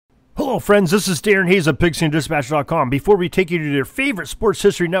Hello, friends. This is Darren Hayes of PigskinDispatch.com. Before we take you to your favorite Sports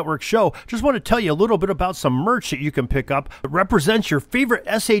History Network show, just want to tell you a little bit about some merch that you can pick up that represents your favorite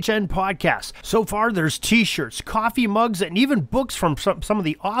SHN podcasts. So far, there's t-shirts, coffee mugs, and even books from some of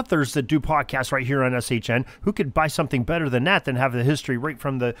the authors that do podcasts right here on SHN. Who could buy something better than that than have the history right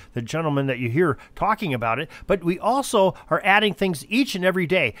from the gentleman that you hear talking about it? But we also are adding things each and every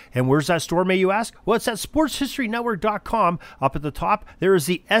day. And where's that store, may you ask? Well, it's at SportsHistoryNetwork.com. Up at the top, there is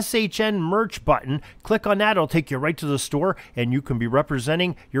the SHN merch button. Click on that. It'll take you right to the store, and you can be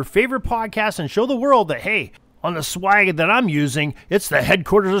representing your favorite podcast and show the world that, hey, on the swag that I'm using, it's the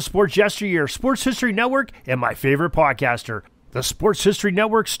headquarters of sports yesteryear, Sports History Network, and my favorite podcaster, the Sports History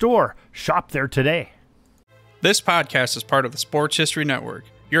Network store. Shop there today. This podcast is part of the Sports History Network,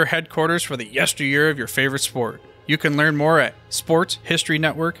 your headquarters for the yesteryear of your favorite sport. You can learn more at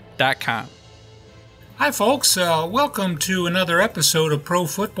sportshistorynetwork.com. Hi folks, welcome to another episode of Pro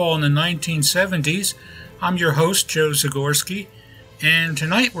Football in the 1970s. I'm your host, Joe Zagorski, and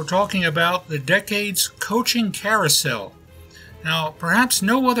tonight we're talking about the decade's coaching carousel. Now, perhaps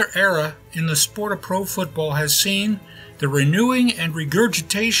no other era in the sport of pro football has seen the renewing and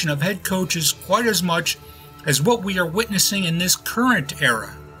regurgitation of head coaches quite as much as what we are witnessing in this current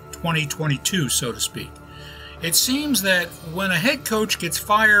era, 2022, so to speak. It seems that when a head coach gets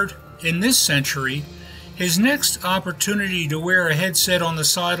fired in this century, his next opportunity to wear a headset on the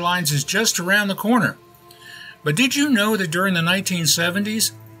sidelines is just around the corner. But did you know that during the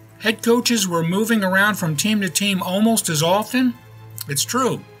 1970s, head coaches were moving around from team to team almost as often? It's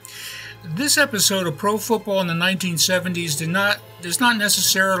true. This episode of Pro Football in the 1970s does not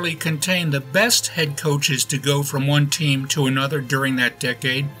necessarily contain the best head coaches to go from one team to another during that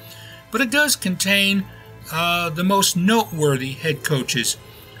decade, but it does contain the most noteworthy head coaches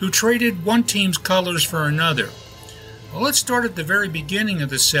who traded one team's colors for another. Well, let's start at the very beginning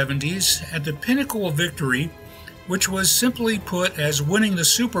of the 70s, at the pinnacle of victory, which was simply put as winning the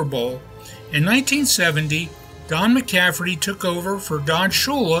Super Bowl. In 1970, Don McCafferty took over for Don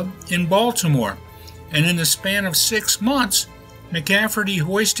Shula in Baltimore, and in the span of 6 months, McCafferty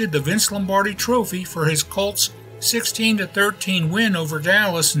hoisted the Vince Lombardi Trophy for his Colts' 16-13 win over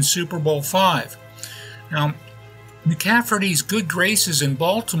Dallas in Super Bowl V. Now, McCafferty's good graces in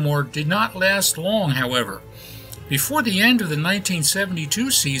Baltimore did not last long, however. Before the end of the 1972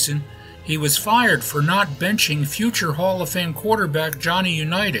 season, he was fired for not benching future Hall of Fame quarterback Johnny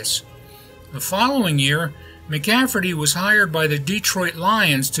Unitas. The following year, McCafferty was hired by the Detroit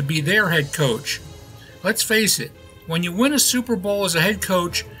Lions to be their head coach. Let's face it, when you win a Super Bowl as a head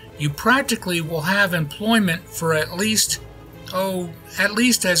coach, you practically will have employment for at least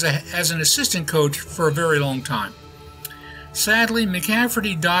as an assistant coach for a very long time. Sadly,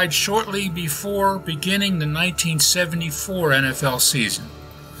 McCafferty died shortly before beginning the 1974 NFL season,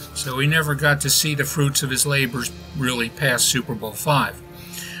 so he never got to see the fruits of his labors really past Super Bowl V.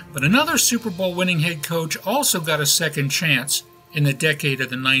 But another Super Bowl winning head coach also got a second chance in the decade of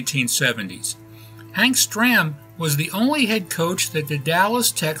the 1970s. Hank Stram was the only head coach that the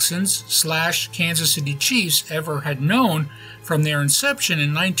Dallas Texans / Kansas City Chiefs ever had known from their inception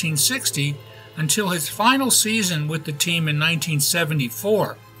in 1960 until his final season with the team in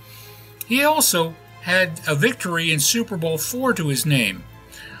 1974. He also had a victory in Super Bowl IV to his name,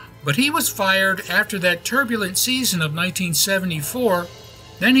 but he was fired after that turbulent season of 1974.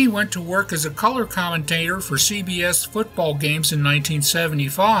 Then he went to work as a color commentator for CBS football games in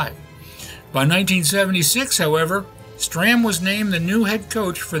 1975. By 1976, however, Stram was named the new head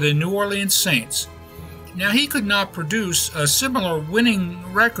coach for the New Orleans Saints. Now, he could not produce a similar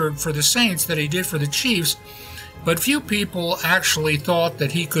winning record for the Saints that he did for the Chiefs, but few people actually thought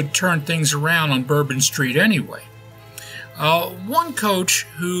that he could turn things around on Bourbon Street anyway. One coach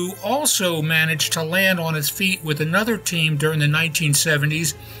who also managed to land on his feet with another team during the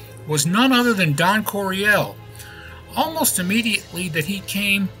 1970s was none other than Don Coryell. Almost immediately that he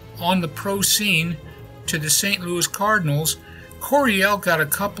came on the pro scene to the St. Louis Cardinals, Coryell got a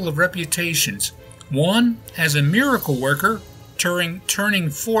couple of reputations. One, as a miracle worker, turning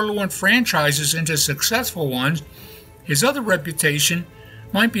forlorn franchises into successful ones. His other reputation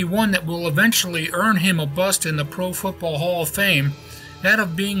might be one that will eventually earn him a bust in the Pro Football Hall of Fame, that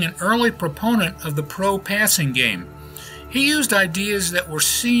of being an early proponent of the pro passing game. He used ideas that were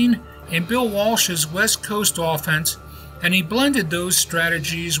seen in Bill Walsh's West Coast offense, and he blended those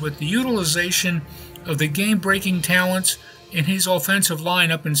strategies with the utilization of the game-breaking talents in his offensive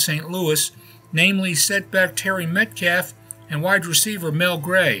lineup in St. Louis, namely setback Terry Metcalf and wide receiver Mel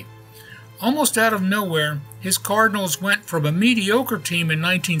Gray. Almost out of nowhere, his Cardinals went from a mediocre team in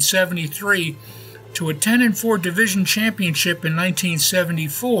 1973 to a 10-4 division championship in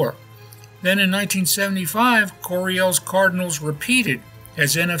 1974. Then in 1975, Coryell's Cardinals repeated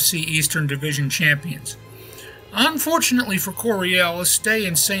as NFC Eastern Division champions. Unfortunately for Coryell, his stay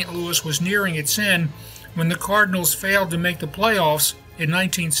in St. Louis was nearing its end when the Cardinals failed to make the playoffs in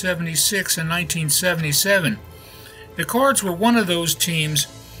 1976 and 1977. The Cards were one of those teams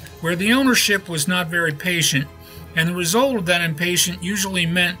where the ownership was not very patient, and the result of that impatience usually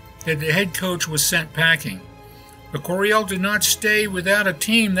meant that the head coach was sent packing. But Coryell did not stay without a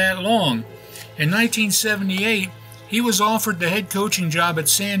team that long. In 1978, he was offered the head coaching job at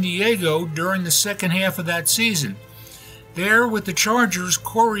San Diego during the second half of that season. There, with the Chargers,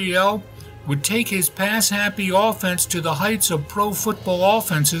 Coryell would take his pass-happy offense to the heights of pro football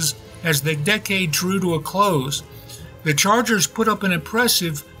offenses as the decade drew to a close. The Chargers put up an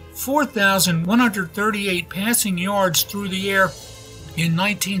impressive 4,138 passing yards through the air in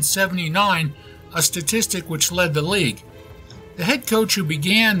 1979, a statistic which led the league. The head coach who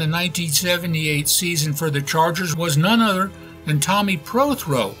began the 1978 season for the Chargers was none other than Tommy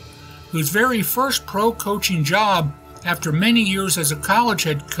Prothro, whose very first pro coaching job after many years as a college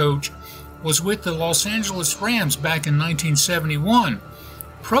head coach was with the Los Angeles Rams back in 1971.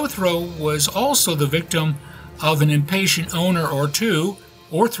 Prothro was also the victim of an impatient owner or two,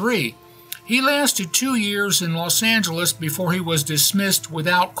 or three. He lasted 2 years in Los Angeles before he was dismissed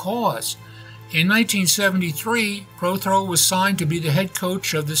without cause. In 1973, Prothro was signed to be the head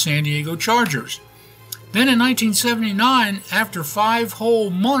coach of the San Diego Chargers. Then in 1979, after 5 whole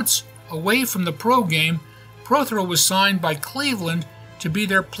months away from the pro game, Prothro was signed by Cleveland to be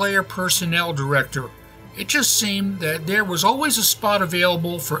their player personnel director. It just seemed that there was always a spot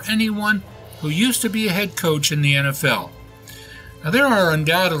available for anyone who used to be a head coach in the NFL. Now, there are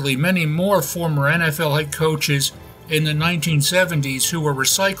undoubtedly many more former NFL head coaches in the 1970s who were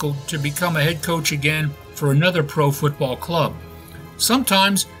recycled to become a head coach again for another pro football club.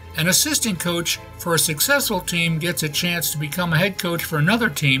 Sometimes an assistant coach for a successful team gets a chance to become a head coach for another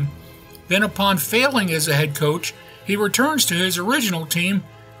team. Then upon failing as a head coach, he returns to his original team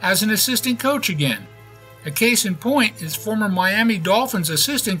as an assistant coach again. A case in point is former Miami Dolphins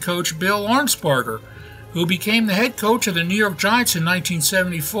assistant coach Bill Arnsparger, who became the head coach of the New York Giants in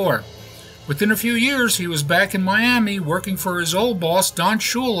 1974. Within a few years, he was back in Miami working for his old boss, Don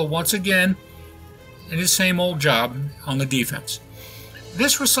Shula, once again in his same old job on the defense.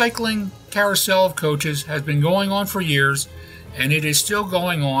 This recycling carousel of coaches has been going on for years, and it is still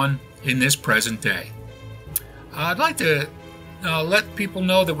going on in this present day. I'd like to let people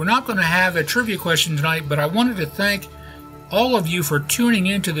know that we're not going to have a trivia question tonight, but I wanted to thank all of you for tuning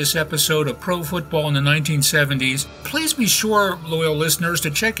into this episode of Pro Football in the 1970s. Please be sure, loyal listeners, to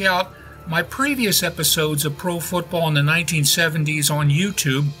check out my previous episodes of Pro Football in the 1970s on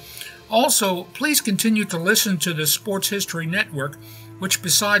YouTube. Also, please continue to listen to the Sports History Network, which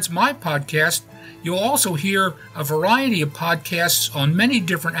besides my podcast, you'll also hear a variety of podcasts on many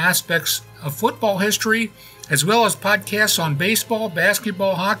different aspects of football history, as well as podcasts on baseball,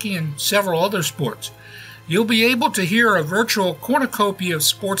 basketball, hockey, and several other sports. You'll be able to hear a virtual cornucopia of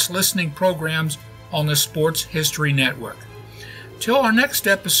sports listening programs on the Sports History Network. Till our next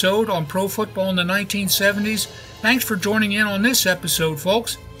episode on Pro Football in the 1970s, thanks for joining in on this episode,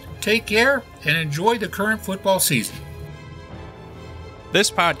 folks. Take care and enjoy the current football season.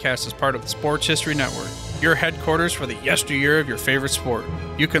 This podcast is part of the Sports History Network, your headquarters for the yesteryear of your favorite sport.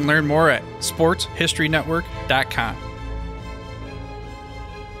 You can learn more at sportshistorynetwork.com.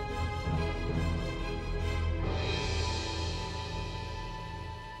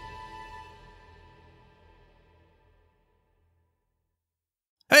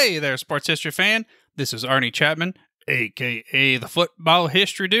 Hey there, sports history fan. This is Arnie Chapman, aka the Football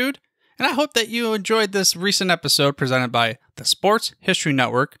History Dude, and I hope that you enjoyed this recent episode presented by the Sports History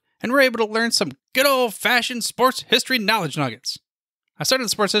Network and were able to learn some good old-fashioned sports history knowledge nuggets. I started the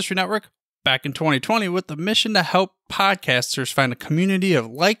Sports History Network back in 2020 with the mission to help podcasters find a community of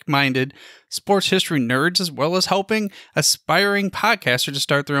like-minded sports history nerds, as well as helping aspiring podcasters to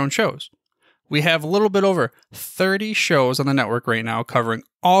start their own shows. We have a little bit over 30 shows on the network right now covering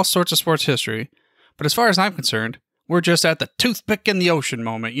all sorts of sports history, but as far as I'm concerned, we're just at the toothpick in the ocean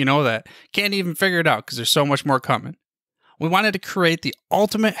moment, that can't even figure it out because there's so much more coming. We wanted to create the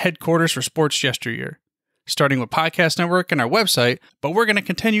ultimate headquarters for sports yesteryear, starting with Podcast Network and our website, but we're going to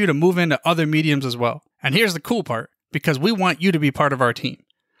continue to move into other mediums as well. And here's the cool part, because we want you to be part of our team.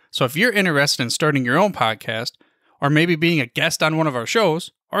 So if you're interested in starting your own podcast, or maybe being a guest on one of our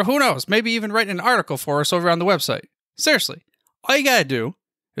shows, or who knows, maybe even writing an article for us over on the website. Seriously, all you gotta do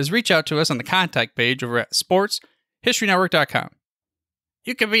is reach out to us on the contact page over at sportshistorynetwork.com.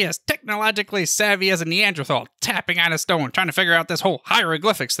 You can be as technologically savvy as a Neanderthal tapping on a stone trying to figure out this whole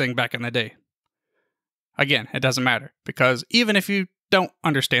hieroglyphics thing back in the day. Again, it doesn't matter, because even if you don't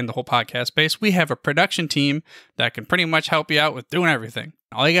understand the whole podcast space, we have a production team that can pretty much help you out with doing everything.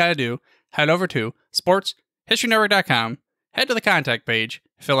 All you gotta do, head over to sportshistorynetwork.com, head to the contact page,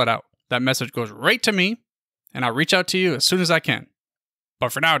 fill it out. That message goes right to me, and I'll reach out to you as soon as I can.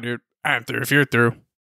 But for now, dude, I'm through if you're through.